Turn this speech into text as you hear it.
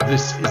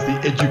This is the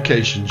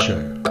Education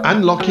Show,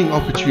 unlocking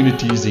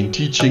opportunities in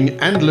teaching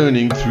and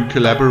learning through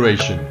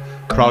collaboration,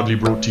 proudly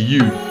brought to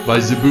you by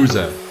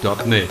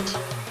Zibuza.net.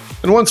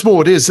 And once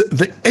more, it is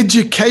the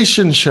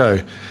Education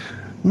Show.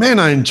 Man,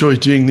 I enjoy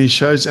doing these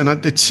shows,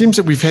 and it seems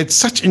that we've had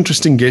such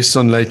interesting guests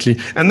on lately,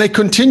 and they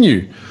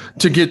continue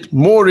to get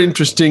more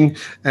interesting,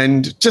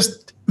 and just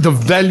the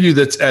value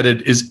that's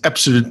added is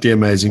absolutely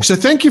amazing. So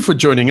thank you for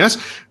joining us.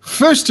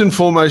 First and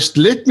foremost,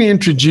 let me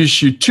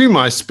introduce you to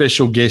my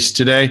special guest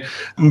today,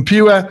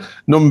 Mphiwa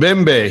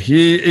Nombembe.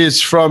 He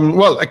is from,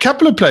 well, a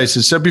couple of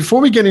places. So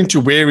before we get into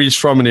where he's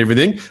from and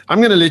everything, I'm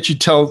going to let you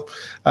tell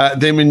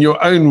them in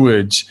your own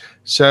words.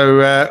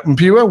 So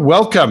Mphiwa,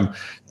 welcome.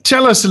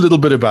 Tell us a little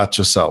bit about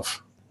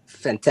yourself.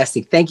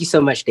 Fantastic. Thank you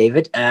so much,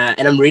 David.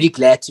 And I'm really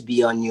glad to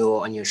be on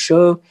your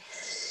show.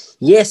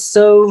 Yes,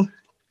 so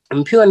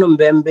Mphiwa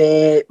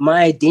Nombembe,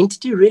 my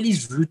identity really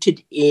is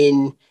rooted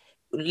in,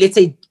 let's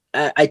say,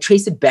 I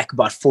trace it back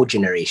about 4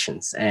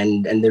 generations.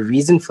 And the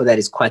reason for that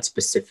is quite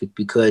specific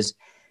because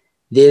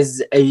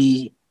there's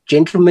a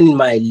gentleman in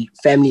my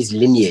family's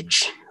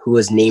lineage who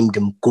was named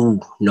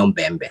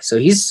Nombembe. So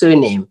his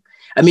surname,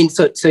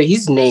 so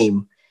his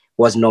name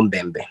was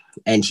Nombembe.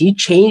 And he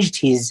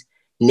changed his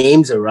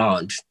names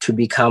around to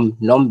become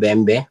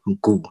Nombembe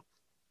Mgu.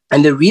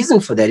 And the reason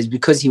for that is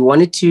because he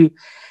wanted to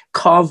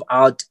carve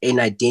out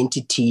an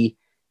identity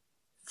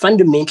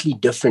fundamentally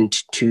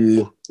different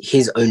to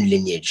his own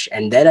lineage.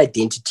 And that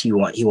identity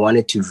he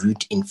wanted to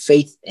root in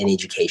faith and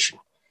education.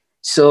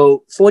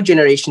 So 4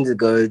 generations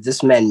ago,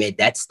 this man made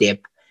that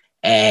step,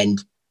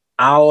 and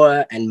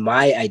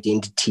my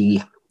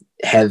identity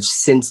have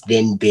since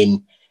then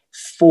been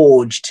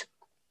forged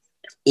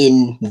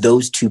in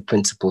those 2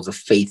 principles of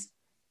faith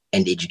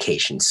and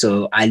education.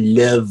 So I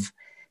live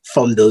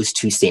from those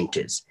 2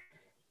 centers.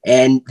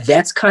 And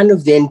that's kind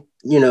of then,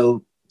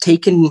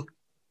 taken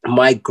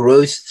my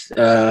growth,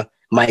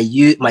 my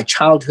youth, my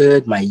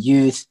childhood, my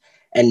youth,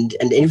 and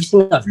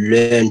everything I've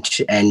learned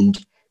and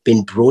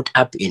been brought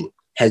up in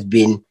has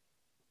been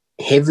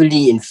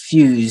heavily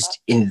infused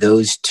in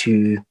those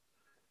two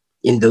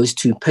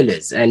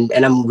pillars. And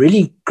I'm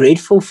really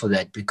grateful for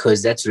that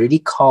because that's really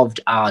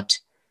carved out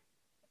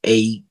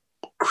a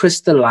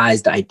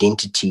crystallized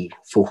identity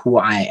for who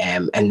I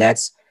am. And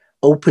that's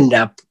opened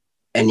up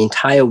an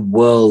entire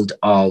world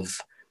of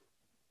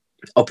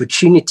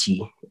opportunity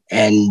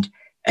and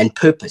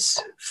purpose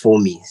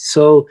for me.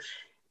 So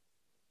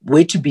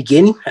where to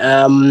begin?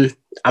 I'm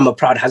a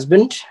proud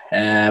husband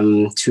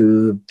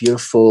to a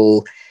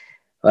beautiful,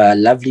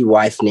 lovely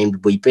wife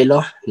named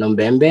Boipelo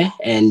Nombembe.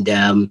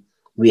 And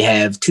we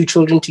have 2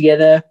 children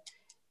together.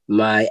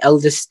 My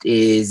eldest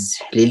is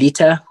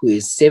Lilita, who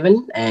is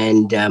 7,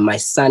 and my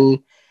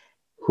son,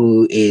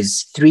 who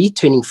is 3,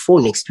 turning 4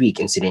 next week,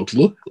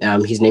 incidentally.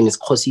 His name is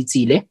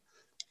Khositsile.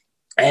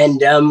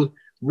 And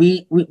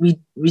we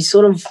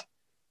sort of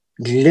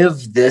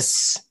live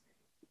this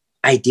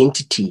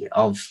identity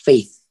of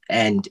faith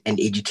and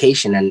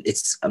education, and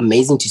it's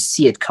amazing to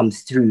see it come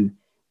through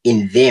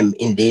in them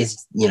in their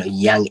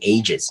young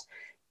ages.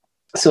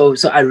 So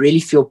I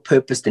really feel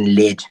purposed and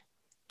led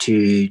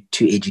to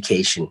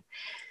education.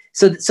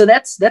 So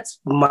that's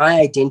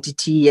my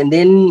identity. And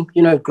then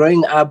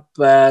growing up,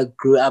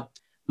 grew up.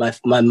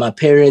 My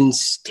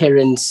parents,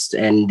 Terence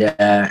and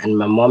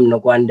my mom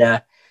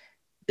Nogwanda.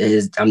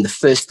 I'm the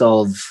first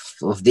of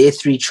their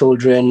 3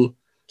 children.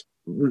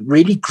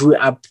 Really grew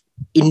up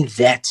in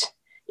that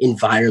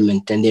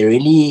environment, and they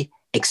really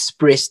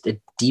expressed a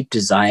deep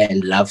desire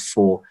and love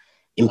for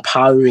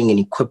empowering and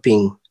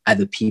equipping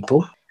other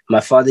people.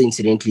 My father,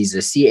 incidentally, is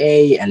a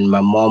CA, and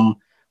my mom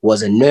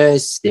was a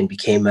nurse, then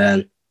became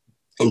an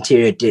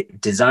interior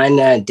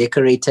designer,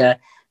 decorator,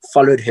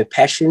 followed her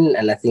passion.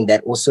 And I think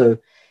that also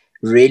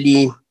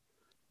really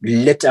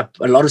lit up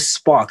a lot of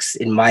sparks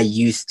in my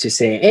youth to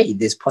say, hey,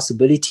 there's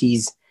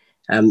possibilities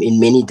in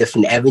many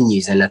different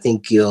avenues. And I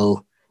think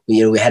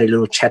we had a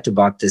little chat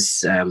about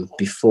this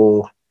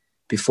before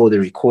the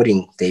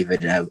recording,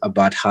 David,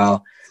 about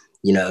how,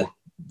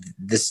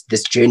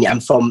 this journey I'm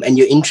from, and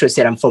your interest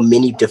that I'm from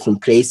many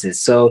different places.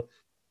 So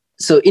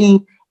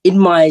in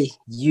my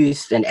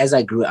youth and as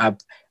I grew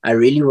up, I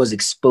really was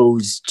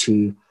exposed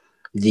to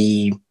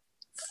the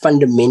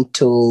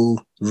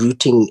fundamental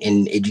rooting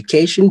in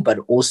education, but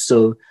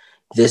also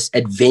this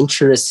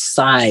adventurous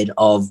side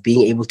of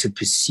being able to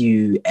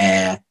pursue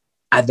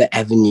other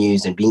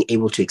avenues and being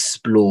able to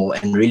explore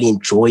and really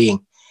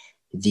enjoying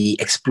the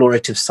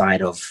explorative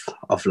side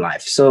of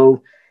life.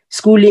 So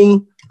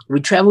schooling, we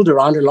traveled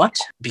around a lot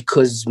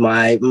because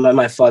my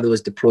father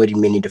was deployed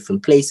in many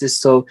different places.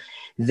 So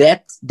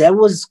that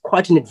was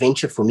quite an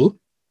adventure for me.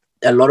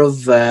 A lot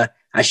of,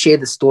 I share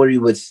the story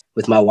with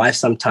my wife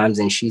sometimes,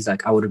 and she's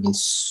like, I would have been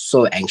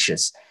so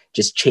anxious.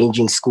 Just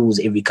changing schools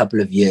every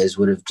couple of years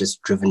would have just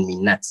driven me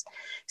nuts.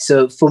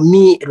 So for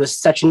me, it was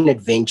such an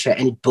adventure,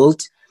 and it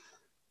built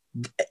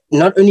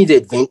not only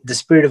the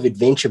spirit of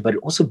adventure, but it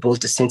also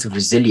built a sense of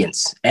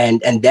resilience.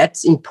 And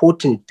that's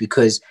important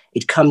because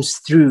it comes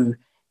through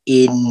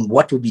in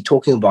what we'll be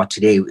talking about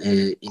today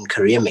in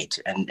CareerMate.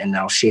 And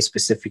I'll share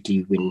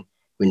specifically when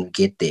we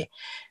get there.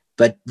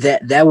 But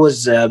that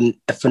was a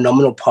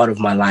phenomenal part of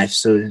my life.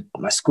 So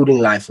my schooling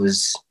life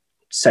was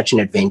such an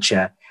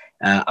adventure.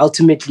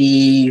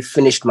 Ultimately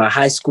finished my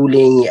high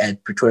schooling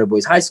at Pretoria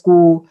Boys High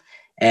School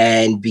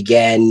and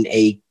began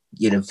a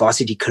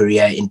varsity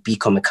career in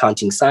BCom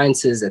Accounting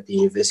Sciences at the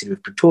University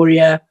of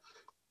Pretoria.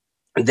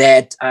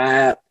 That,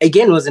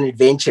 again, was an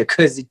adventure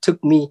because it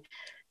took me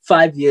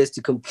 5 years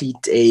to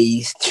complete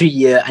a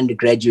 3-year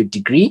undergraduate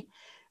degree.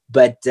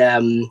 But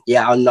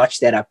I'll notch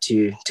that up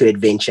to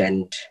adventure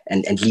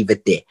and leave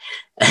it there.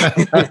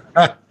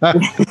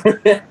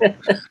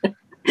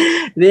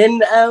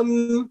 Then,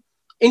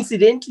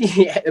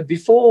 incidentally,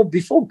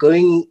 before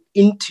going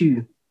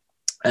into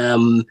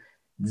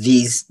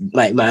these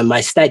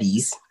my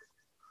studies,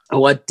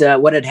 what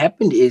had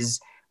happened is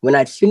when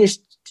I'd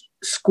finished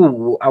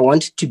school, I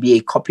wanted to be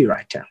a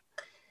copywriter,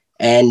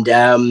 and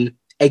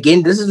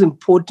again, this is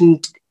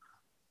important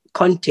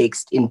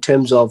context in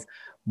terms of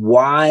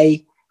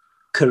why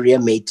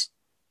CareerMate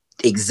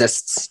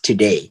exists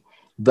today.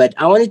 But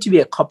I wanted to be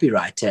a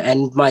copywriter,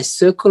 and my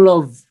circle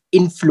of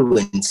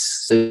influence,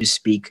 so to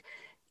speak,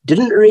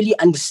 didn't really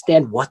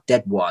understand what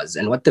that was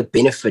and what the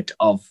benefit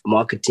of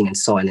marketing and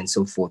so on and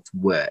so forth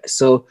were.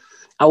 So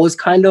I was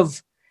kind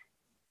of,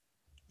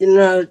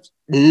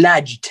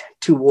 nudged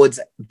towards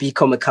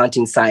BCom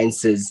Accounting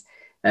Sciences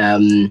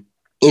in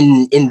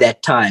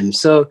that time.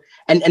 So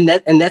and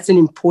that's an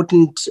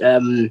important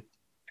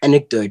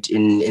anecdote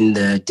in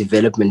the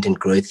development and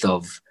growth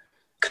of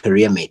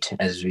CareerMate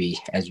as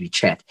we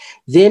chat.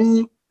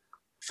 Then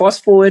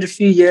fast forward a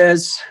few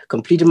years,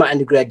 completed my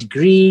undergrad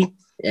degree,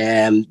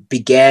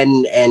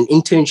 began an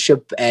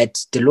internship at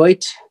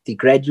Deloitte, the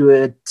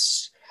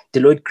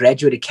Deloitte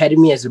Graduate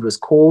Academy, as it was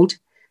called.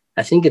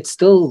 I think it's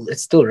still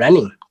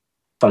running,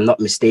 if I'm not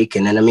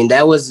mistaken. And I mean,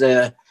 that was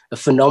a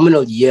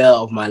phenomenal year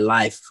of my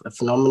life, a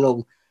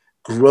phenomenal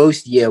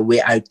growth year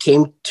where I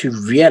came to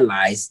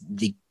realize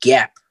the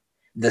gap,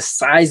 the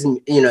size,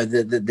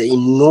 the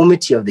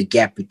enormity of the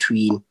gap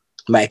between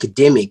my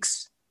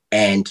academics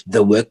and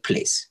the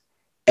workplace.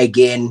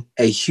 Again,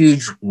 a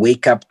huge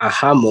wake-up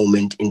aha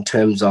moment in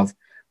terms of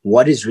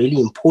what is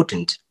really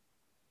important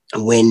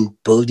when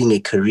building a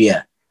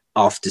career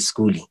after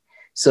schooling.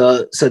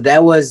 So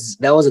that was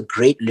a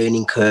great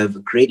learning curve, a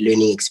great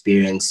learning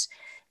experience,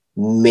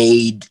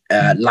 made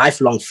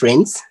lifelong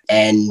friends,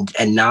 and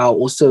now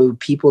also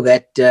people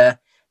that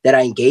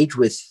I engage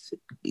with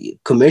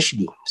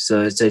commercially.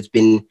 So it's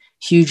been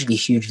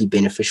hugely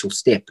beneficial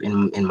step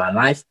in my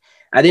life.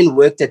 I then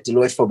worked at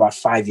Deloitte for about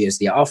 5 years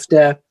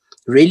thereafter,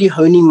 really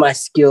honing my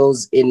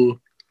skills in,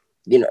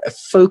 a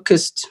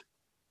focused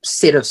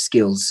set of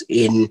skills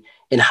in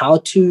how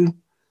to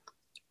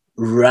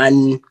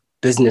run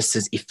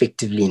businesses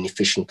effectively and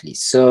efficiently.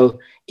 So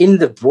in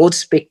the broad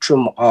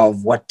spectrum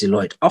of what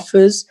Deloitte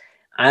offers,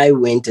 I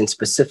went and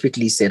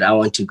specifically said I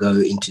want to go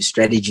into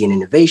strategy and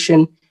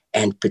innovation,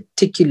 and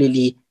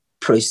particularly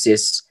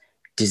process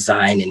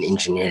design and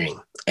engineering.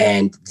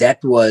 And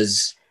that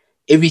was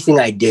everything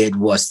I did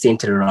was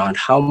centered around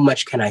how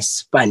much can I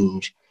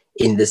sponge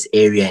in this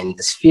area, in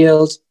this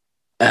field,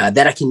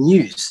 that I can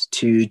use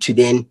to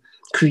then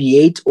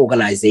create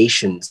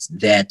organizations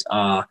that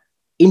are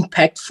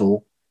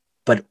impactful,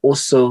 but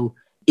also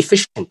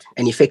efficient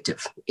and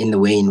effective in the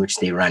way in which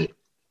they run.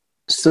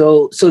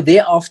 So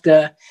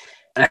thereafter,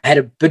 I had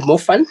a bit more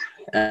fun.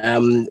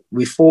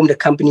 We formed a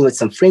company with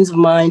some friends of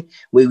mine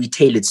where we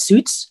tailored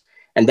suits,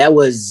 and that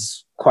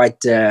was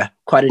quite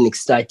an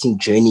exciting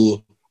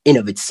journey in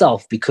of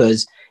itself,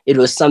 because it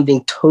was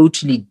something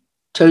totally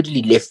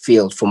left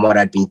field from what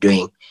I'd been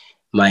doing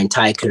my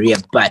entire career.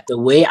 But the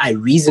way I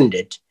reasoned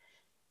it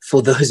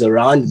for those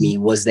around me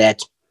was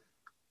that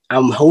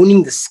I'm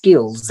honing the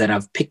skills that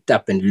I've picked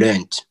up and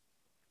learned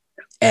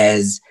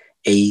as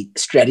a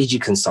strategy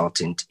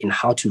consultant in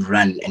how to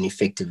run an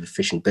effective,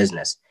 efficient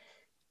business.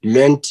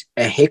 Learned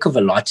a heck of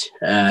a lot,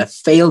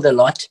 failed a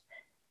lot,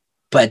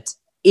 but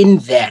in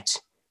that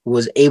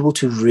was able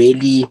to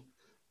really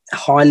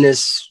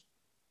harness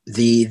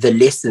the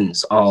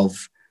lessons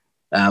of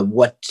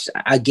what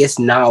I guess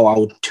now I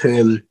would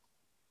term,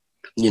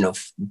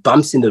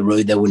 bumps in the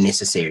road that were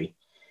necessary.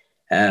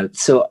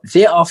 So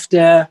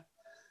thereafter,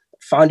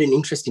 found an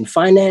interest in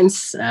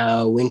finance,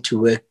 went to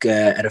work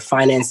at a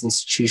finance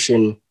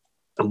institution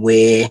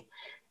where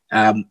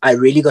I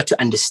really got to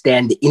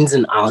understand the ins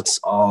and outs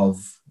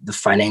of the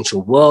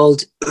financial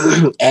world.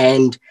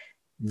 And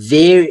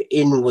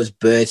therein was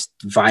birthed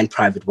Vine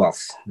Private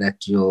Wealth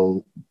that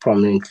you'll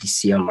prominently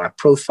see on my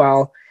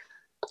profile.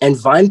 And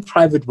Vine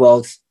Private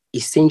Wealth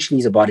essentially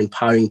is about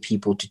empowering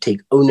people to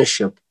take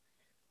ownership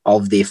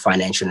of their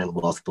financial and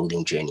wealth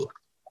building journey.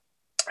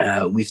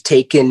 We've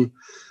taken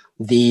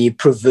the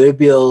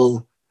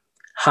proverbial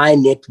high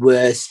net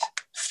worth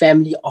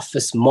family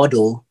office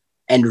model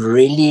and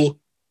really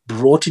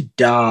brought it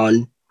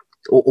down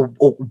or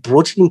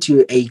brought it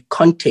into a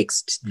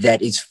context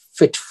that is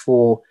fit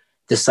for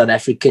the South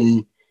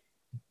African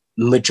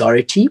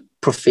majority,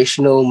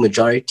 professional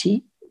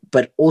majority,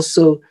 but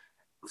also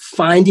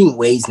finding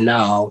ways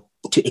now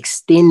to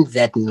extend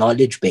that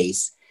knowledge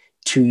base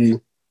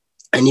to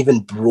an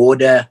even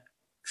broader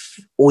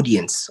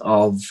audience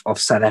of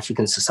South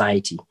African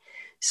society.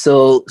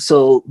 So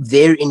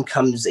therein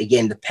comes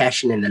again the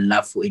passion and the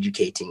love for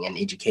educating and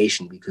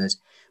education, because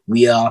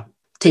we are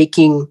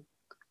taking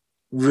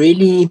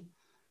really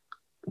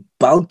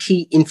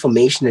bulky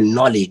information and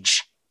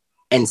knowledge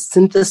and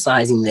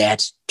synthesizing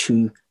that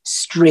to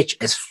stretch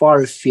as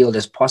far afield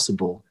as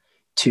possible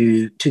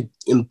to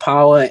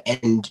empower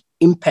and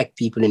impact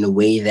people in a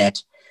way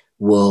that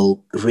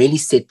will really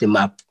set them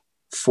up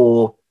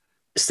for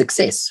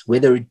success,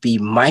 whether it be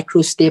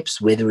micro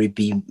steps, whether it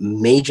be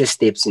major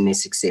steps in their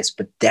success.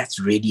 But that's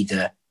really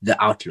the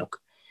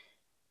outlook.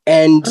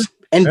 And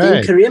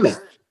then career mate.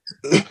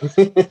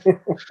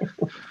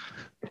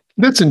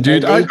 Listen,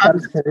 dude, I've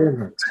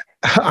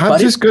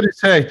just got to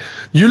say,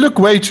 you look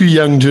way too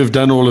young to have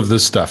done all of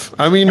this stuff.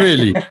 I mean,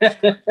 really.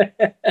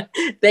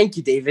 Thank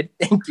you, David.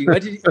 Thank you.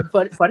 What did you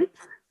pardon?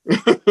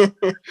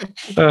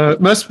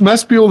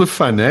 Must be all the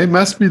fun, eh?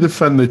 Must be the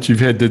fun that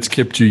you've had that's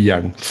kept you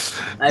young.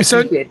 I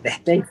appreciate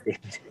that. Thanks,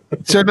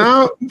 David. So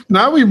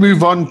now we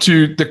move on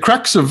to the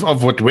crux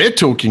of what we're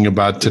talking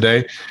about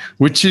today,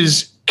 which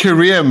is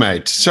Career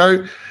Mate.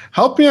 So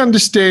help me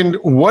understand,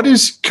 what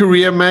is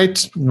Career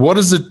Mate? What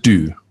does it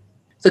do?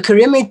 So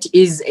Career Mate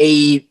is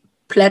a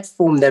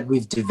platform that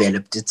we've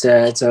developed. It's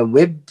a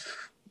web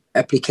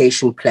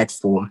application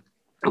platform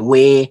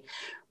where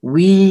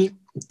we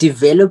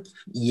develop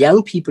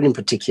young people in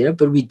particular,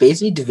 but we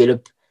basically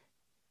develop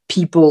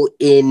people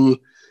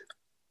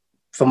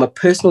from a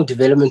personal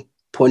development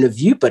point of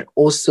view, but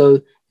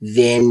also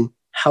then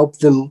help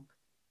them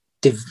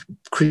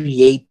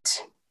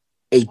create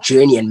a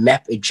journey and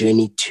map a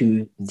journey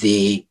to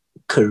their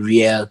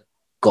career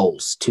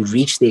goals, to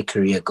reach their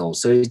career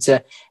goals. So it's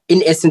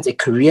in essence, a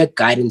career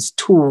guidance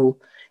tool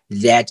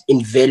that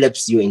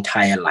envelops your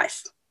entire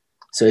life.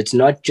 So it's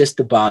not just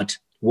about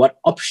what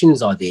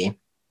options are there,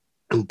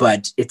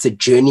 but it's a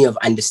journey of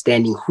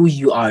understanding who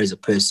you are as a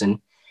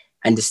person,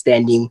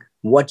 understanding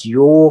what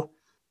your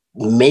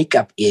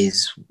makeup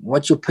is,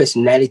 what your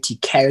personality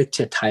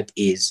character type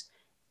is,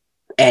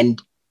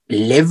 and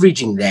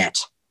leveraging that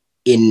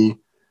in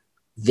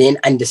then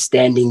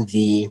understanding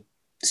the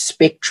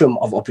spectrum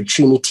of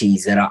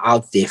opportunities that are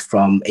out there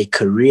from a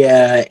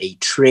career, a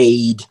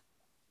trade,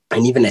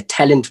 and even a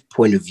talent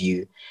point of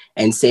view,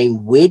 and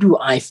saying, where do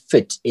I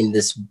fit in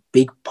this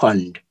big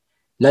pond,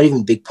 not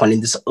even big pond,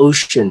 in this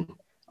ocean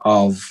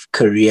of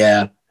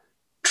career,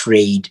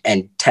 trade,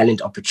 and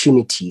talent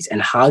opportunities, and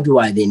how do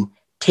I then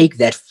take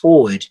that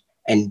forward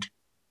and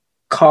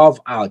carve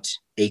out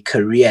a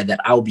career that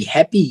I'll be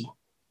happy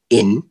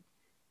in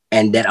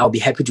and that I'll be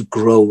happy to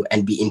grow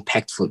and be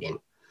impactful in.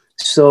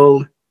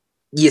 So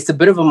yes, a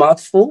bit of a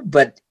mouthful,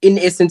 but in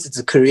essence, it's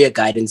a career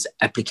guidance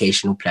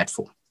application or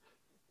platform.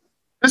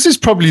 This is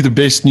probably the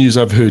best news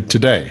I've heard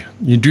today.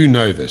 You do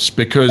know this,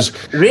 because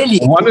really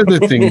one of the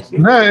things,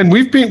 and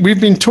we've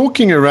been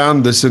talking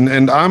around this, and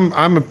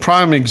I'm a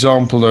prime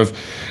example of,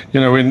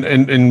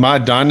 in my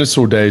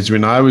dinosaur days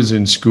when I was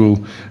in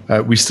school,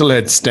 we still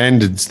had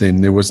standards then.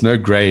 There was no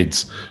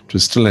grades. It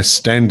was still a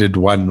standard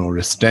 1 or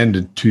a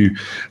standard 2.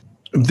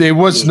 There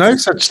was no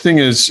such thing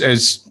as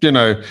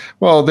there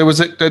was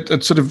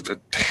a sort of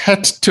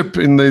hat tip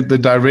in the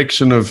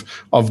direction of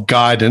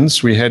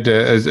guidance. We had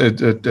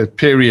a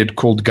period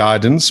called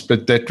guidance,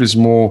 but that was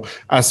more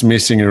us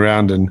messing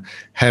around and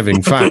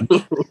having fun.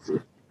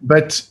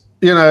 But,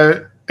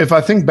 if I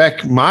think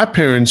back, my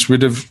parents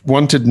would have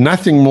wanted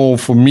nothing more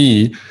for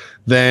me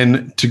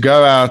than to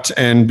go out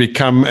and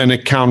become an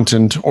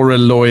accountant or a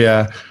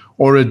lawyer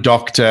or a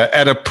doctor.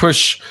 At a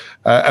push,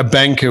 a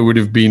banker would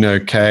have been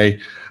okay.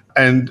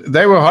 And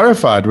they were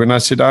horrified when I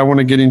said, I want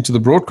to get into the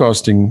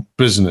broadcasting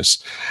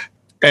business.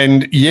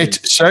 And yet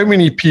so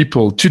many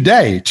people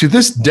today, to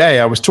this day,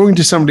 I was talking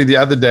to somebody the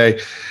other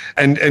day,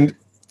 and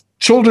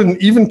children,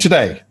 even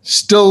today,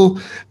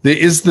 still there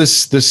is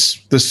this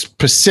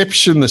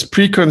perception, this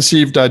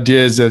preconceived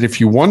ideas that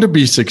if you want to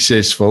be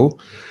successful,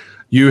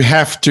 you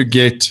have to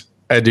get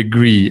a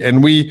degree.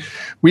 And we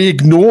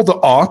ignore the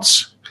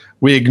arts,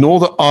 we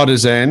ignore the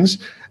artisans.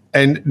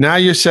 And now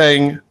you're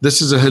saying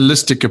this is a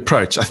holistic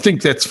approach. I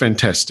think that's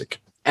fantastic.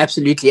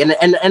 Absolutely. And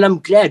I'm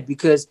glad,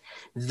 because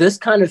this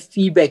kind of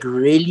feedback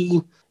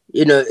really,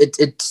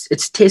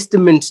 it's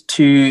testament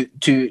to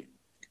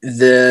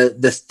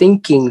the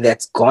thinking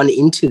that's gone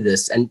into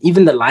this, and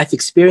even the life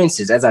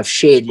experiences, as I've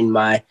shared in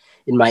my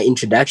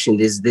introduction.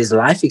 There's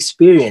life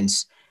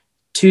experience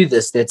to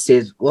this that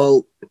says,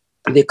 well,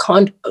 there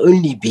can't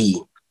only be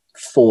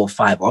 4 or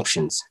 5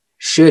 options.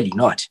 Surely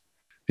not.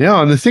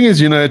 Yeah, and the thing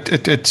is,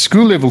 at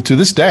school level to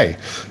this day,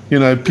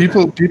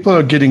 people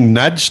are getting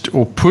nudged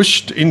or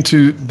pushed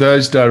into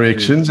those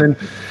directions. And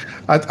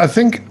I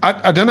think,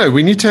 I don't know,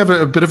 we need to have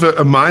a bit of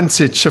a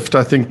mindset shift,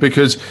 I think,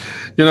 because,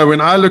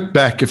 when I look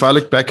back, if I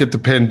look back at the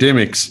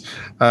pandemics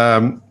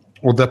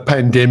or the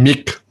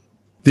pandemic,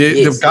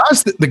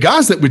 the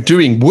guys that were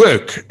doing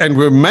work and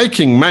were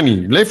making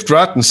money left,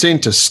 right, and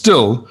center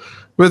still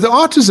were the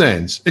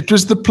artisans. It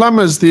was the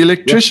plumbers, the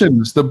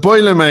electricians, the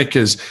boiler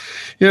makers.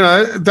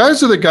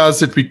 those are the guys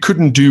that we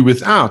couldn't do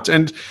without.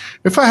 And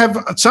if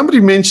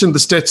somebody mentioned the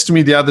stats to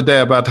me the other day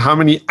about how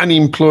many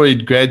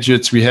unemployed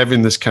graduates we have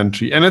in this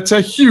country, and it's a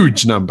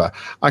huge number.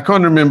 I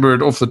can't remember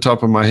it off the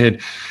top of my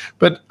head,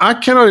 but I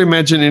cannot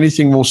imagine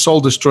anything more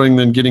soul destroying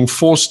than getting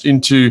forced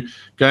into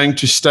going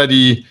to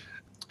study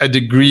a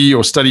degree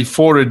or study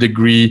for a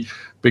degree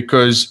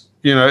because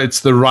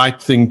it's the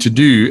right thing to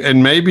do.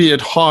 And maybe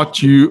at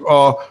heart, you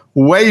are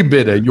way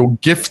better. Your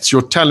gifts,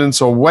 your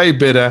talents are way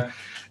better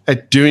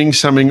at doing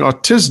something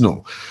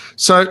artisanal.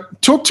 So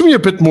talk to me a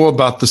bit more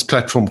about this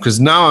platform, because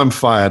now I'm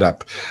fired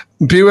up.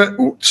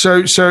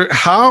 Mphiwa, so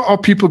how are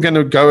people going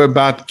to go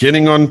about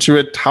getting onto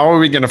it? How are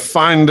we going to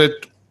find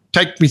it?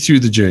 Take me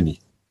through the journey.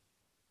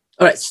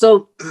 All right.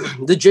 So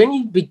the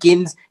journey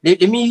begins.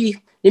 Let me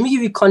give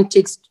you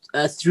context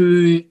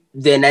through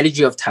the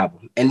analogy of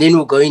Thabo, and then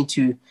we'll go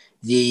into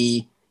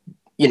the,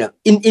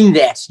 in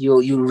that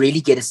you'll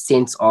really get a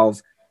sense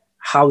of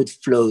how it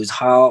flows,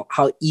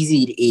 how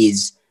easy it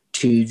is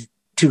to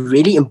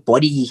really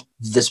embody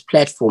this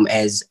platform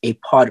as a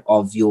part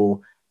of your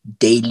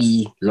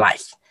daily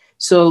life.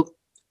 So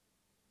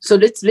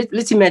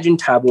let's imagine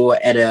Thabo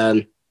at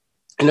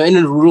in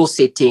a rural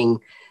setting,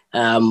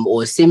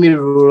 or a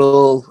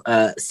semi-rural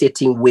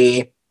setting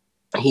where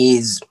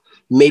he's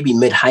maybe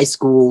mid-high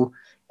school,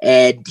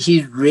 and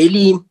he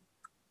really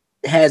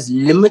has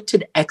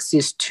limited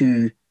access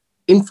to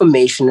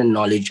information and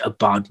knowledge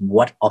about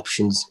what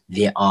options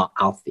there are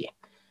out there.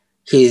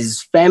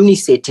 His family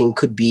setting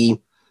could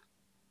be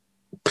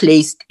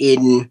placed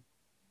in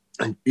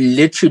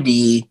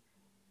literally,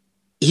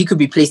 he could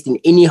be placed in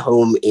any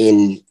home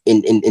in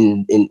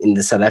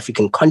the South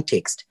African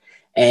context.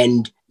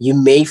 And you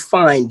may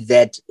find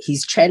that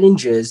his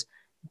challenges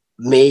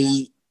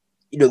may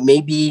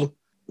be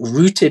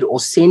rooted or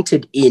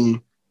centered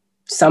in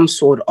some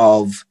sort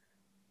of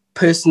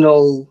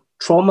personal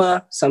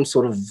trauma, some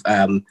sort of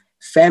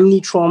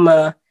family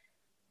trauma.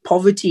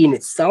 Poverty in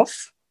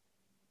itself,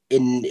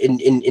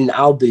 in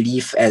our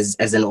belief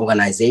as an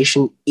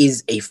organization,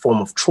 is a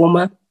form of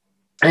trauma.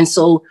 And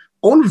so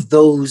all of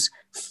those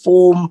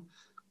form,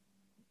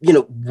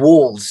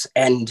 walls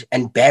and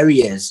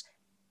barriers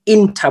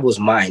in Thabo's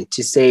mind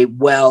to say,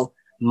 well,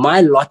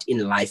 my lot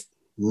in life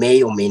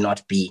may or may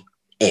not be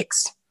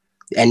X.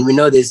 And we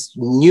know there's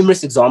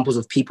numerous examples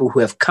of people who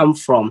have come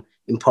from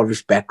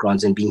impoverished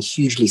backgrounds and been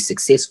hugely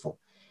successful.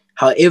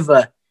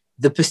 However,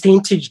 the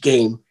percentage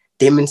game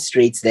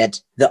demonstrates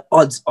that the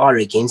odds are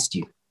against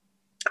you,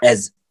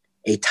 as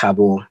a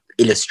Thabo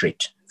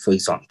illustrate, for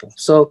example.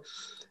 So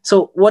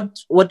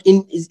what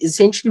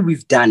essentially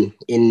we've done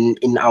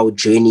in our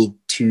journey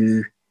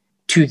to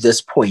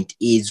this point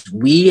is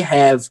we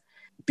have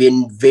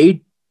been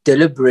very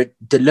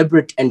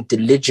deliberate and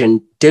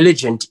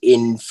diligent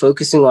in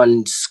focusing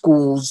on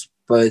schools,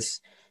 both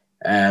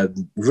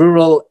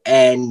rural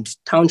and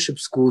township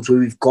schools, where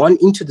we've gone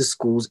into the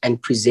schools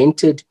and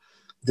presented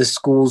the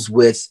schools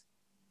with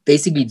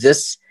basically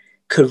this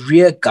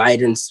career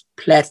guidance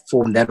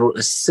platform that will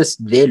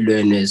assist their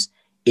learners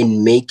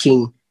in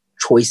making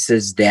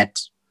choices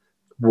that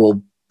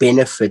will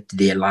benefit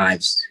their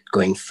lives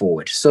going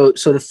forward. So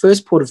the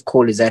first port of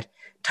call is that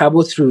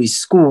Thabo, through his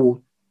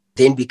school,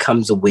 then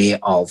becomes aware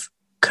of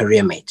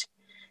CareerMate.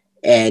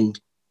 And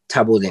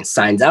Thabo then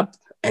signs up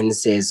and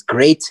says,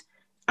 great,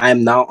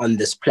 I'm now on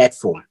this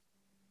platform.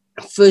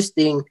 First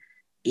thing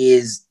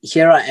is,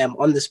 here I am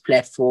on this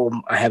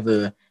platform. I have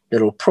a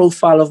little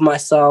profile of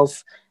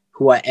myself,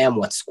 who I am,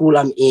 what school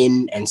I'm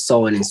in, and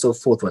so on and so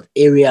forth, what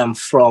area I'm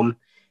from.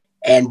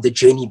 And the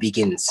journey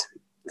begins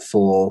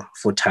for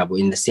Thabo,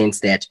 in the sense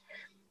that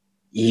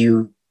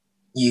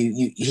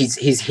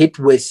he's hit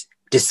with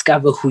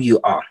discover who you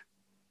are.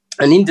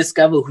 And in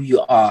discover who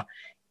you are,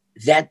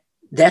 that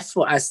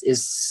for us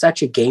is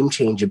such a game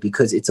changer,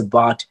 because it's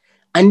about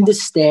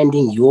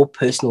understanding your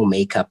personal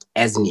makeup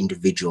as an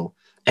individual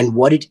and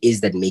what it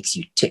is that makes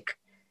you tick.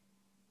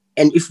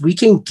 And if we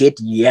can get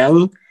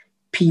young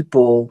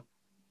people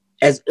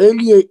as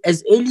early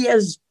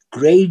as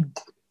grade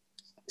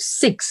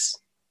 6,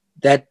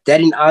 that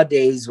in our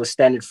days was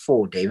standard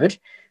 4, David.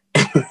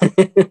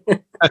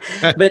 But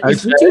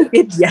if we can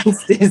get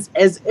youngsters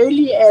as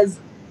early as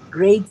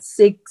grade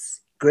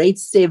 6, grade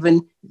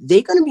 7,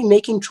 they're going to be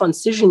making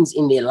transitions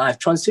in their life.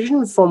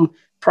 Transition from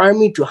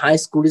primary to high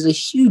school is a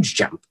huge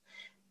jump.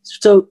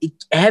 So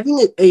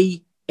having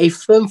a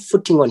firm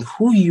footing on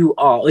who you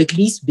are, or at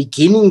least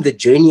beginning the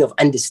journey of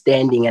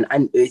understanding and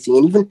unearthing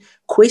and even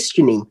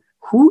questioning,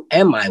 who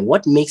am I?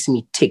 What makes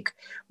me tick?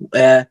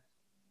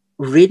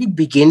 Really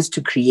begins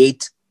to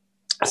create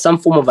some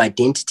form of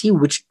identity,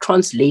 which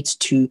translates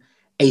to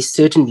a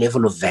certain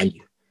level of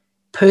value.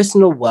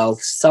 Personal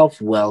wealth,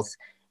 self-wealth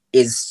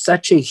is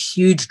such a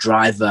huge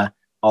driver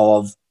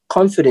of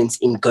confidence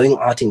in going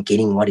out and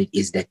getting what it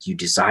is that you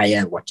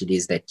desire, what it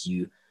is that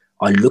you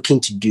are looking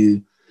to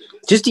do.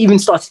 Just to even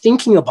start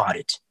thinking about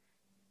it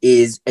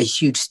is a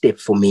huge step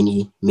for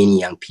many, many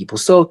young people.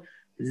 So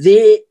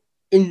there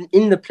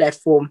in the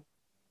platform,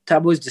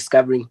 Thabo is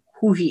discovering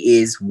who he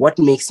is, what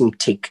makes him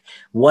tick,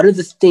 what are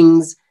the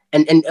things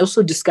and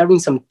also discovering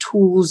some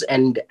tools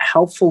and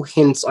helpful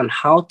hints on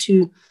how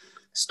to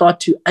start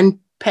to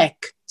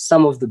unpack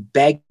some of the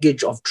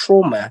baggage of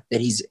trauma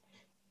that he's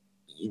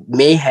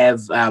may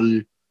have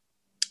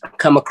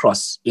come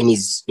across in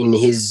his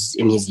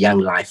young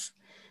life.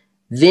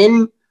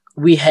 Then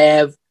we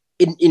have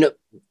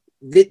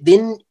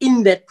then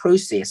in that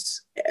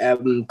process,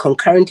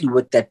 concurrently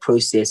with that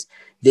process,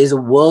 there's a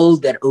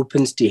world that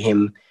opens to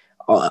him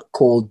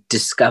called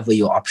Discover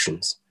Your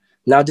Options.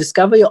 Now,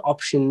 Discover Your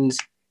Options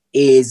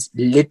is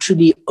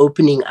literally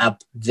opening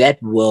up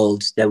that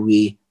world that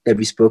we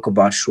spoke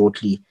about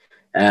shortly,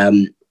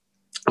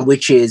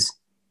 which is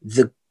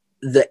the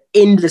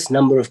endless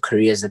number of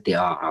careers that there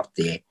are out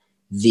there,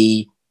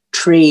 the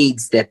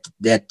trades that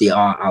there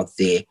are out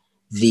there,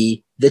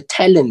 the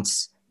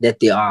talents that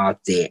there are out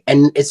there.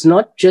 And it's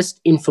not just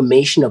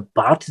information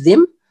about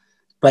them,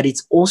 but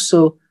it's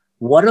also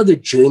what are the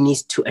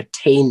journeys to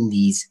attain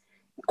these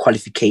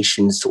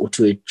qualifications or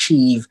to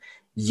achieve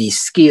the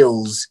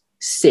skills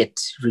set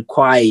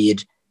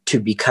required to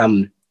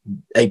become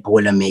a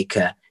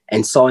boilermaker,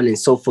 and so on and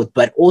so forth.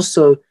 But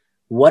also,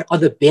 what are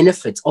the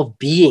benefits of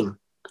being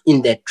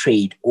in that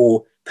trade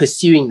or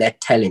pursuing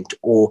that talent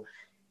or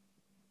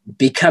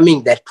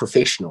becoming that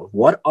professional?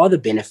 What are the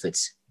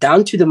benefits,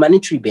 down to the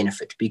monetary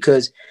benefit?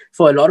 Because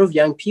for a lot of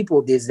young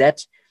people, there's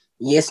that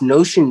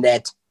notion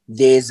that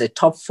there's a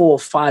top 4 or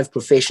 5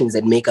 professions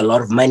that make a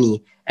lot of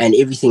money and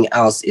everything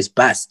else is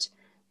bust.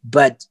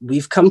 But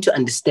we've come to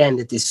understand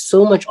that there's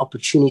so much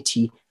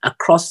opportunity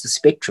across the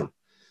spectrum.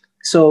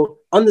 So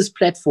on this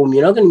platform,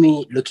 you're not going to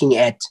be looking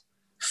at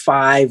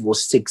 5 or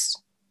 6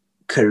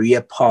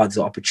 career paths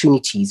or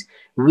opportunities.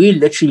 We're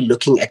literally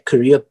looking at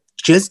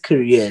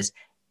careers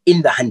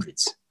in the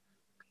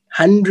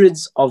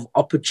hundreds of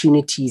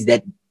opportunities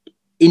that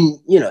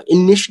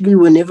initially we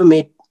were never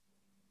made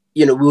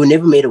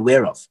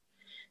aware of.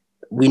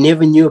 We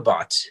never knew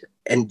about,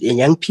 and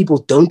young people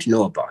don't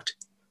know about.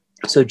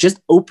 So just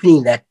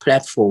opening that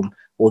platform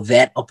or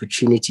that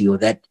opportunity or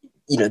that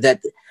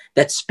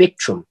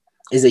spectrum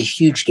is a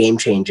huge game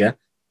changer.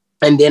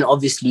 And then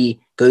obviously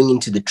going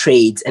into the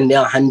trades, and there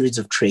are hundreds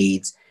of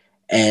trades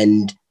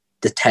and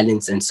the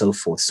talents and so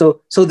forth.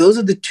 So those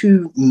are the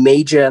 2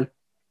 major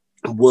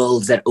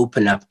worlds that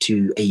open up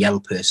to a young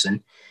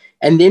person.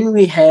 And then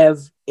we have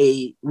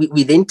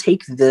we then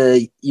take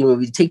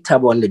take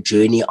Thabo on the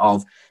journey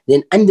of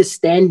then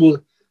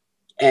understanding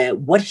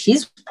what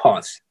his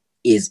path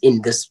is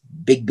in this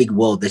big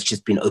world that's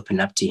just been opened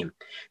up to him.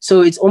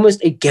 So it's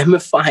almost a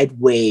gamified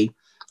way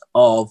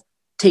of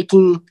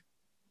taking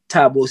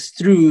Thabo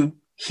through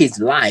his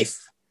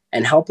life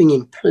and helping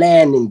him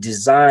plan and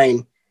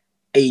design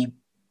a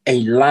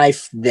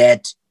life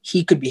that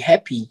he could be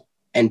happy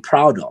and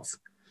proud of.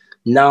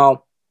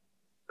 Now,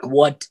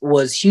 what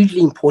was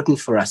hugely important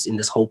for us in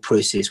this whole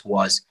process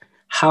was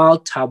how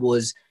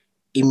Thabo's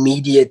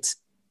immediate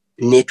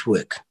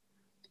network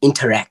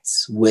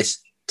interacts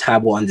with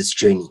Thabo on this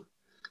journey.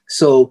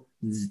 So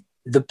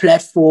the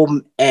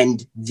platform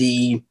and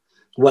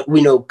what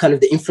we know, kind of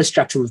the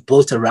infrastructure we've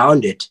built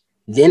around it,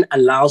 then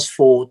allows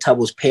for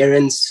Thabo's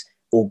parents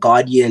or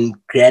guardian,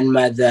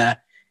 grandmother,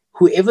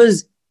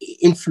 whoever's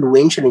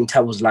influential in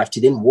Thabo's life, to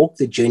then walk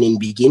the journey and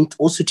begin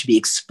also to be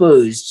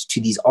exposed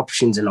to these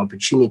options and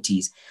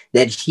opportunities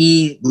that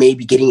he may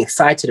be getting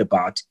excited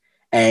about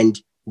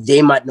and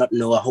they might not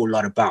know a whole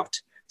lot about.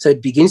 So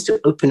it begins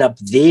to open up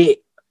their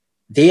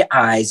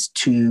eyes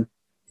to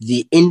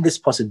the endless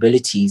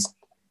possibilities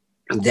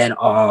that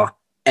are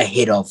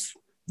ahead of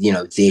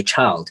their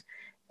child.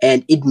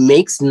 And it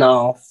makes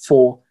now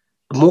for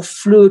more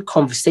fluid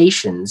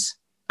conversations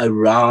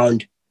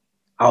around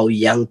our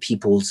young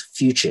people's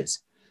futures.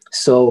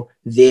 So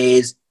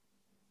there's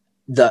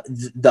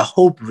the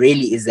hope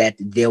really is that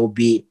there will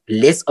be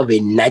less of a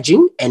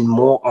nudging and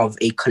more of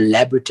a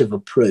collaborative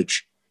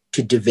approach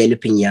to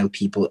developing young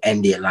people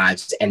and their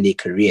lives and their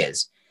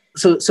careers.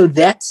 So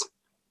that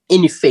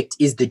in effect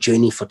is the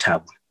journey for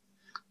Thabo.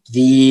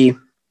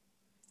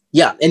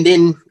 And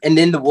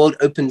then the world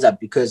opens up,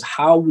 because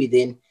how we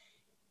then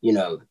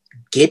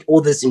get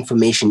all this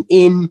information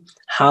in,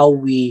 how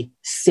we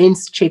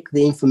sense check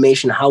the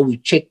information, how we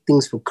check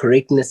things for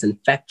correctness and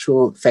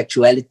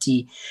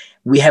factuality.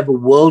 We have a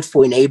world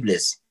for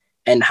enablers,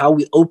 and how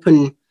we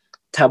open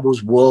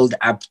Thabo's world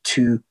up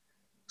to.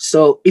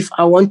 So if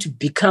I want to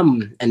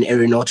become an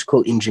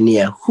aeronautical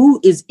engineer, who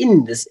is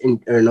in this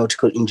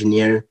aeronautical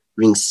engineering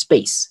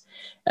space?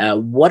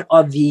 What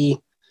are the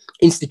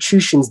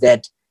institutions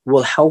that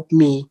will help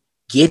me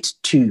get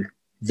to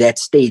that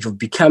stage of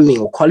becoming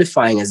or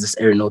qualifying as this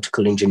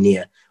aeronautical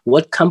engineer?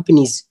 What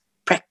companies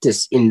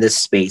practice in this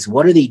space?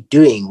 What are they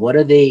doing? What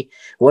are their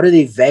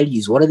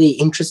values? What are they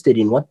interested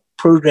in? What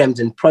programs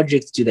and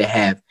projects do they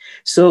have?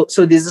 So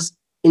there's this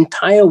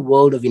entire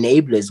world of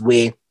enablers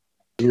where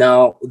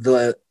now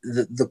the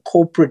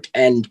corporate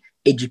and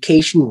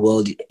education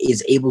world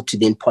is able to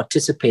then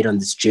participate on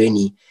this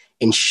journey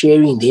in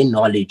sharing their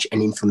knowledge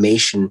and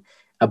information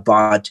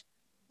about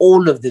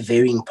all of the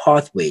varying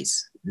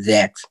pathways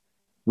that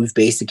we've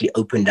basically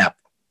opened up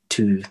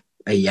to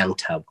a young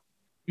Thabo.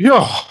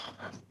 Yeah,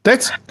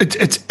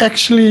 it's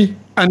actually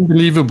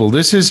unbelievable.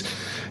 This is,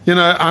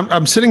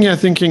 I'm sitting here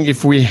thinking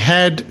if we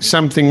had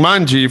something,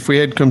 mind you, if we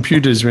had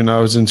computers when I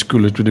was in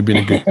school, it would have been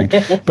a good thing.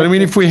 But I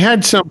mean, if we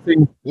had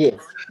something Yes.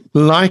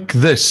 like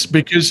this,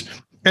 because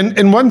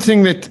and one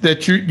thing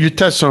that you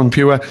touched on,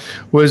 Mphiwa,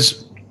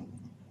 was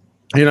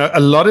a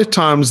lot of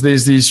times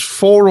there's these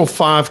 4 or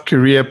 5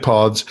 career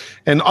paths,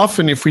 and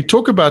often if we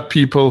talk about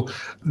people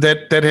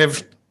that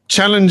have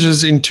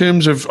challenges in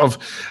terms of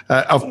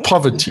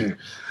poverty,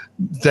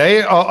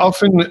 they are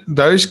often,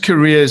 those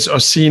careers are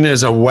seen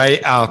as a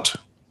way out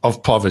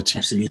of poverty.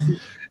 Absolutely.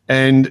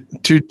 And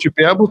to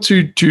be able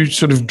to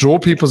sort of draw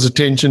people's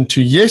attention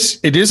to, yes,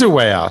 it is a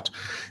way out,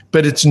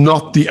 but it's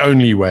not the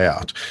only way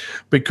out.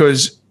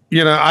 Because,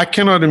 I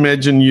cannot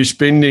imagine you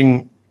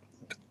spending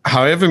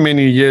however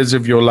many years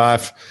of your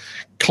life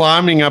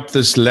climbing up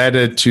this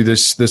ladder to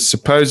this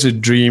supposed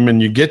dream,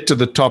 and you get to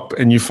the top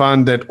and you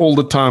find that all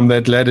the time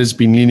that ladder's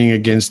been leaning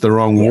against the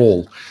wrong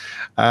wall.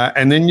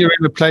 And then you're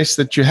in a place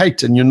that you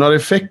hate and you're not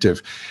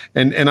effective.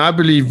 And I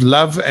believe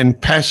love and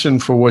passion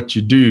for what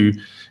you do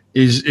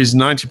is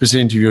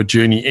 90% of your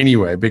journey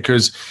anyway,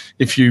 because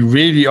if you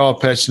really are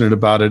passionate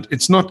about it,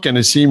 it's not going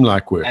to seem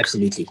like work.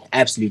 Absolutely.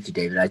 Absolutely,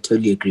 David. I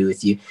totally agree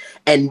with you.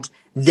 And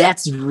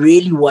that's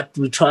really what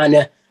we're trying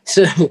to,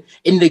 so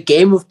in the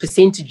game of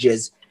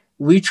percentages,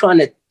 we're trying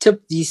to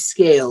tip these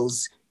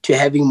scales to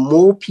having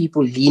more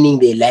people leaning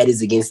their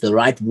ladders against the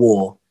right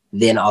wall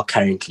than are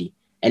currently.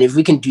 And if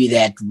we can do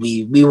that,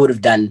 we would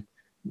have done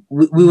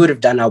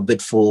our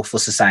bit for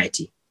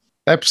society.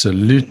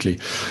 Absolutely.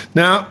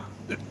 Now,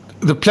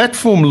 the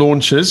platform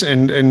launches,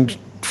 and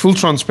full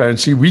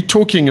transparency, we're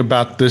talking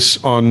about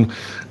this on,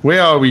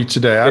 where are we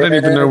today? I don't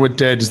even know what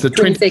date is. The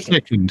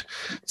 22nd.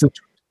 It's the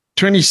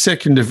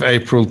 22nd of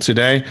April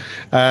today.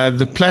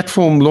 The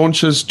platform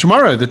launches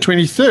tomorrow, the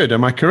 23rd.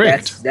 Am I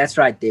correct? That's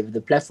right, David.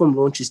 The platform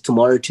launches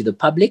tomorrow to the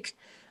public.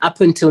 Up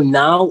until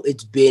now,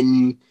 it's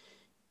been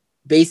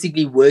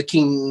basically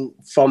working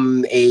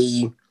from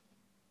we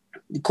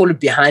call it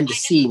behind the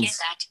scenes.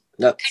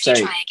 No,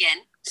 sorry.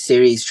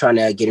 Siri is trying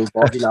to get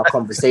involved in our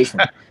conversation.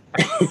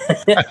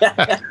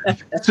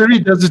 Siri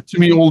does it to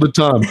me all the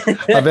time.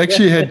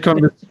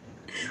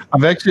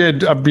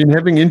 I've been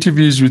having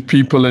interviews with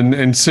people,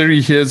 and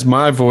Siri hears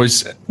my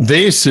voice,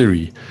 their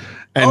Siri,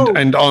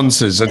 and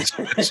answers.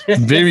 It's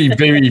very,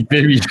 very,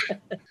 very.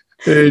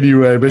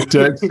 Anyway, but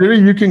Siri,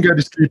 you can go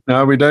to sleep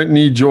now. We don't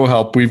need your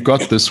help. We've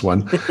got this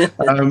one.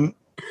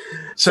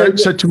 So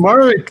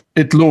tomorrow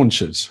it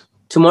launches.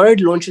 Tomorrow it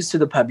launches to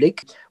the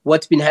public.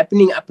 What's been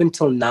happening up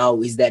until now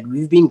is that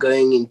we've been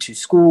going into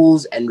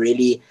schools and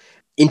really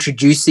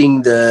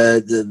introducing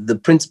the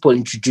principle,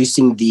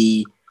 introducing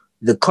the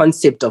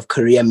concept of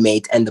Career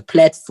Mate and the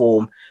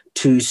platform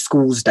to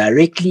schools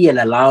directly, and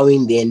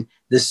allowing then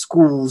the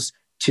schools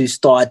to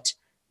start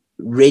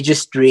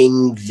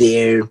registering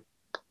their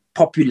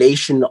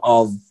population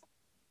of,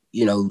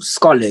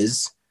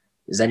 scholars.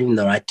 Is that even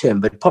the right term?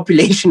 But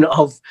population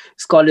of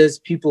scholars,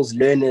 pupils,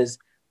 learners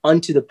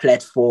onto the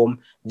platform.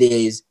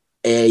 There's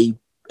a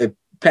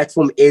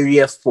platform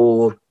area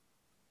for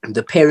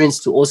the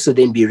parents to also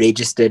then be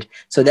registered.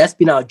 So that's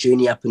been our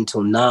journey up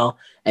until now.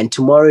 And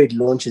tomorrow it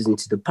launches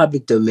into the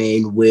public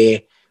domain,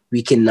 where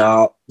we can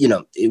now,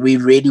 we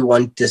really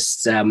want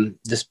this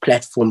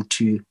platform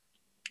to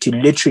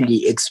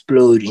literally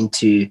explode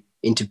into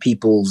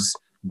people's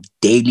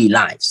daily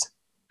lives.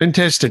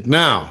 Fantastic.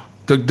 Now,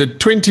 the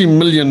 $20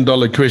 million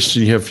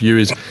question here for you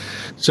is,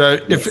 so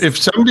if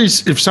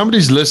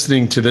somebody's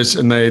listening to this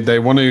and they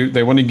want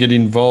to get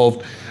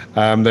involved,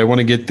 they want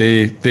to get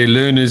their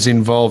learners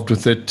involved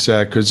with it,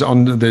 because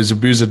on the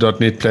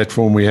Zibuza.net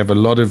platform we have a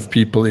lot of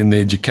people in the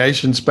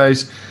education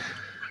space.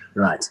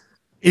 Right.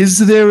 Is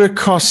there a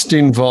cost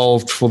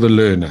involved for the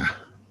learner?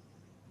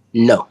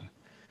 No,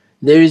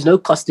 there is no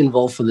cost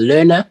involved for the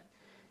learner.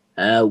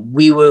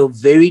 We were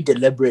very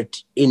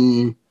deliberate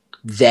in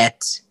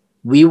that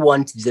we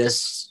want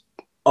this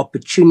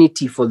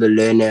opportunity for the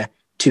learner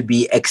to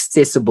be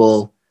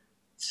accessible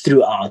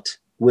throughout,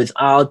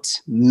 without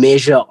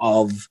measure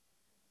of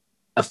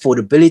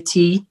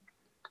affordability.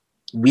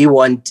 We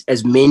want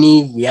as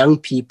many young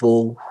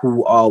people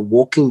who are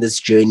walking this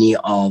journey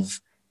of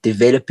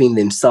developing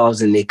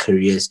themselves and their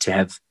careers to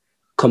have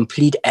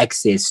complete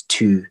access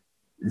to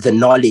the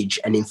knowledge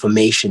and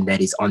information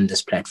that is on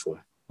this platform.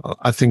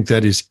 I think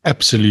that is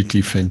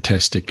absolutely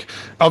fantastic.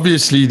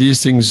 Obviously,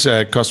 these things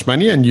cost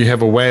money, and you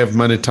have a way of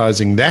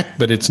monetizing that,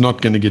 but it's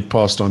not going to get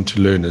passed on to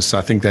learners. So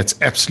I think that's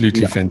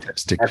absolutely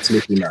fantastic.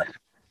 Absolutely not.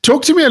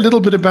 Talk to me a little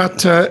bit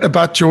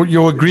about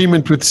your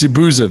agreement with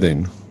Zibuza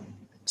then.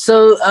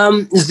 So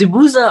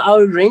Zibuza,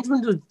 our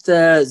arrangement with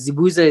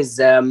Zibuza is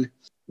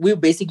we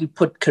basically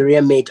put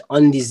Career Mate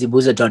on the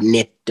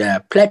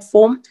Zibuza.net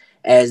platform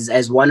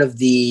as one of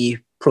the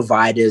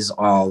providers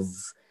of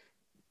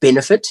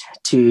benefit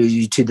to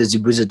the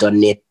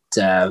Zibuza.net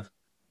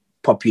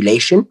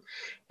population.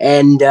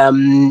 And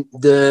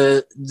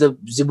the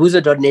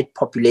Zibuza.net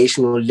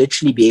population will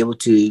literally be able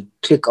to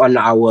click on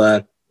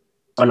our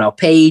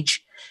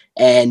page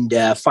and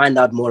find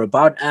out more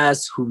about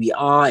us, who we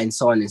are, and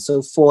so on and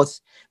so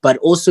forth, but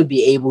also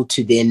be able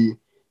to then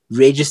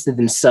register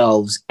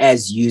themselves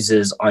as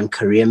users on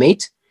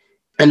CareerMate.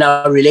 And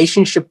our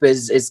relationship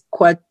is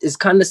kind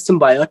of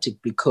symbiotic,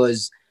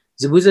 because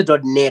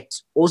Zibuza.net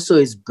also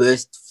is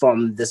birthed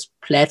from this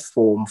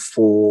platform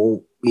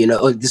for,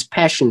 this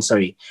passion,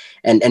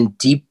 and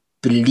deep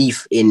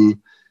belief in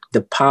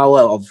the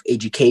power of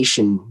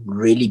education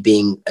really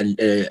being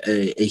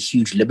a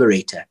huge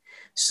liberator.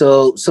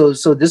 So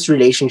this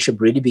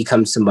relationship really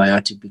becomes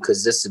symbiotic,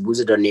 because this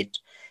Zibuza.net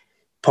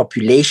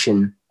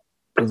population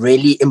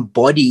really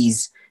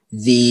embodies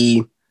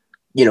the,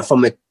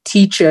 from a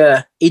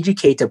teacher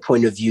educator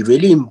point of view,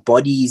 really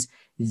embodies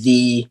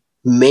the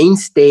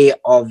mainstay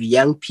of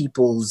young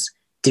people's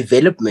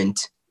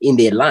development in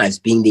their lives,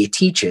 being their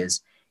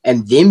teachers,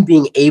 and them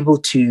being able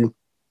to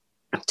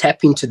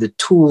tap into the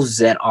tools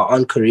that are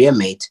on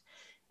CareerMate,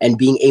 and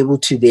being able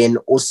to then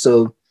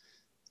also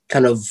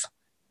kind of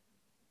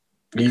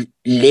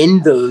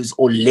lend those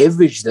or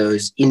leverage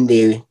those in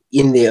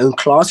their own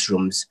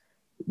classrooms,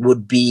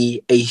 would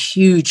be a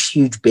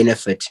huge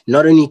benefit,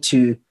 not only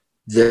to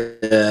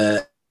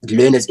the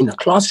learners in the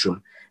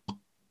classroom,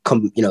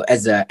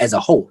 as a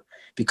whole,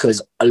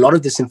 because a lot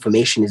of this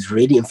information is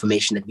really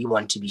information that we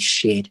want to be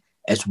shared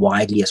as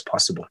widely as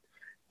possible.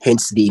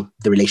 Hence the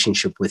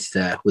relationship with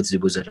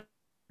Zibuza.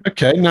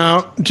 Okay,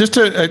 now just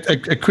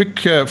a quick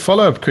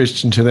follow-up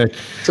question to that.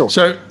 Sure.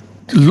 So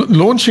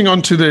launching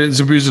onto the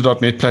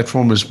Zibuza.net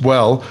platform as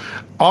well,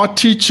 are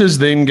teachers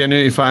then going to,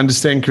 if I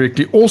understand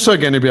correctly, also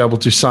going to be able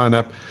to sign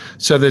up,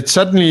 so that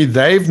suddenly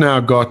they've now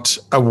got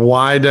a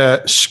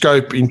wider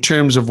scope in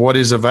terms of what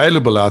is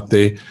available out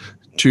there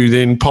to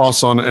then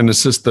pass on and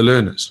assist the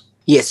learners?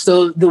 Yes,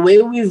 so the way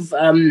we've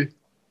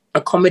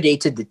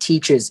accommodated the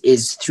teachers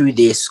is through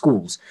their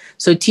schools.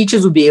 So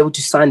teachers will be able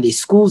to sign their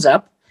schools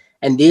up,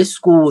 and their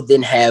school will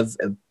then have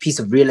a piece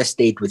of real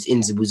estate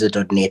within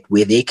Zibuza.net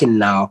where they can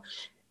now,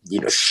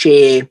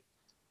 share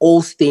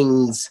all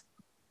things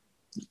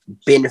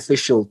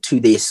beneficial to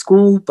their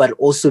school, but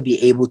also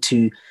be able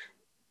to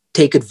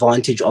take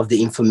advantage of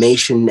the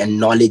information and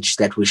knowledge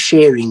that we're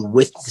sharing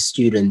with the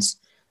students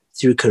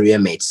through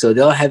CareerMate. So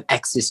they'll have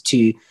access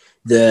to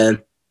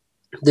the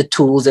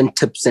tools and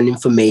tips and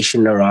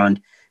information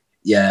around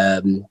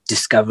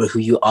discover who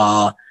you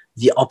are,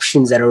 the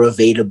options that are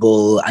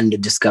available under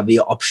Discover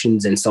Your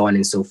Options, and so on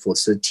and so forth.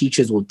 So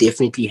teachers will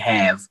definitely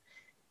have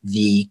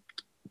the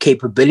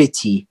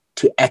capability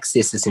to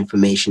access this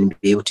information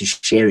and be able to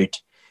share it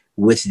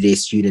with their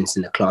students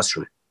in the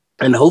classroom,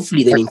 and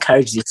hopefully then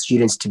encourage the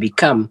students to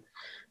become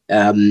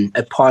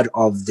a part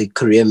of the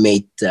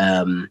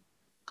CareerMate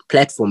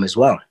platform as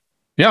well.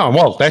 Yeah,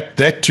 well,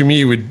 that to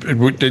me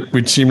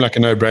would seem like a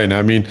no-brainer.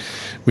 I mean,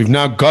 we've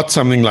now got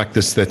something like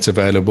this that's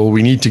available.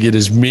 We need to get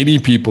as many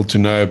people to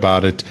know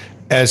about it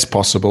as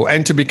possible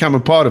and to become a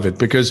part of it,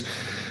 because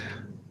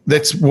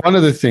that's one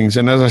of the things.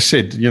 And as I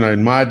said,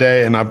 in my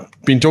day, and I've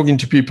been talking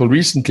to people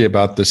recently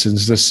about this,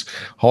 is this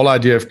whole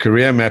idea of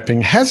career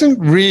mapping hasn't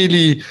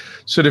really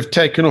sort of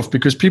taken off,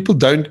 because people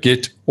don't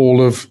get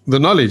all of the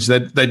knowledge.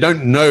 That they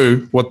don't know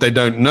what they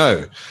don't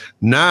know.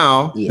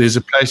 Now there's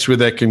a place where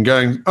they can go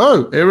and,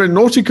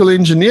 aeronautical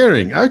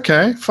engineering.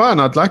 Okay, fine.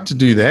 I'd like to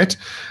do that.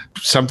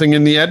 Something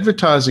in the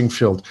advertising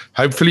field.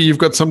 Hopefully you've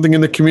got something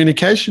in the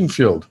communication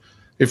field.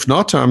 If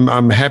not,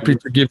 I'm happy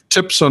to give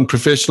tips on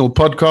professional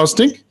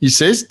podcasting, he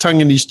says,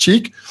 tongue in his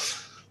cheek.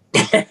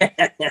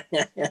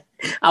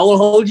 I will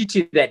hold you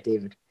to that,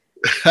 David.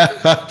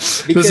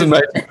 Listen,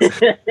 mate,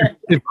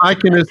 if I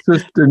can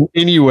assist in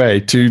any way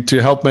to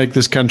help make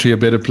this country a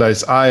better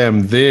place, I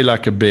am there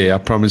like a bear, I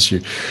promise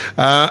you.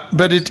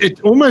 But it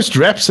almost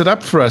wraps it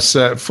up for us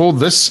for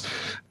this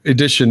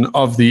edition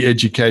of the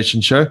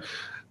Education Show.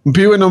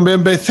 Mphiwa and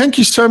Nombembe, thank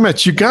you so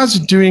much. You guys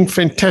are doing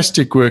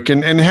fantastic work,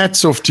 and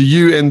hats off to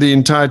you and the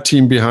entire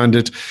team behind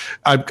it.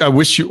 I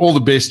wish you all the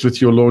best with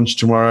your launch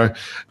tomorrow.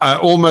 I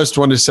almost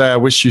want to say I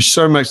wish you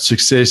so much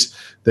success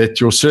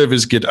that your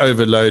servers get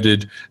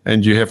overloaded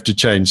and you have to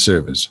change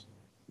servers.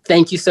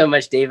 Thank you so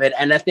much, David.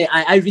 And I think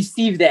I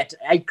received that.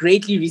 I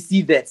greatly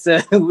received that.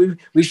 So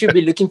we should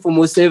be looking for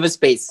more server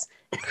space.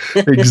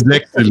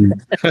 Exactly.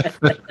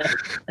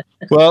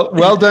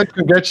 Well done.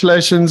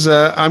 Congratulations.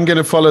 I'm going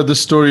to follow the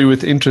story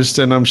with interest,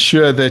 and I'm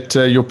sure that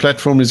your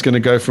platform is going to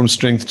go from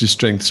strength to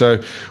strength.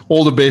 So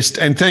all the best.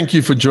 And thank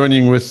you for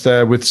joining with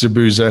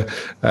Zibuza.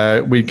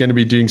 We're going to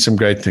be doing some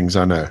great things,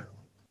 I know.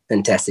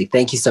 Fantastic.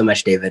 Thank you so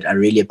much, David. I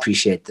really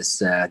appreciate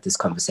this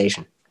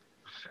conversation.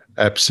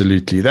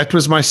 Absolutely. That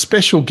was my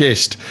special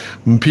guest,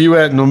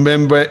 Mphiwa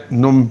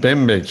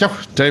Nombembe.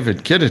 Yeah,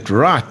 David, get it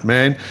right,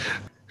 man.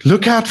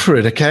 Look out for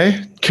it,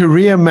 okay?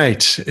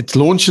 CareerMate. It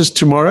launches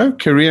tomorrow.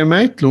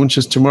 CareerMate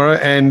launches tomorrow,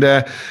 and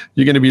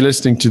you're going to be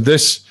listening to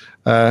this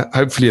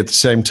hopefully at the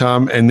same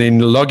time, and then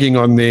logging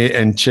on there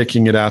and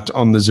checking it out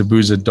on the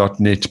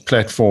Zibuza.net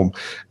platform.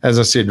 As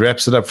I said,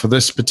 wraps it up for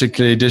this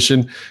particular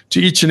edition.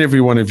 To each and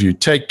every one of you,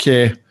 take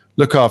care,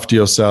 look after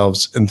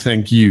yourselves, and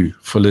thank you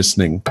for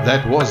listening.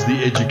 That was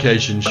the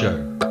Education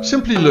Show.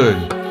 Simply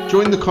learn,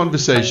 Join the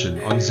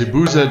conversation on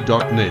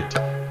zibuza.net.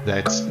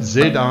 That's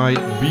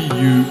zibuza.net.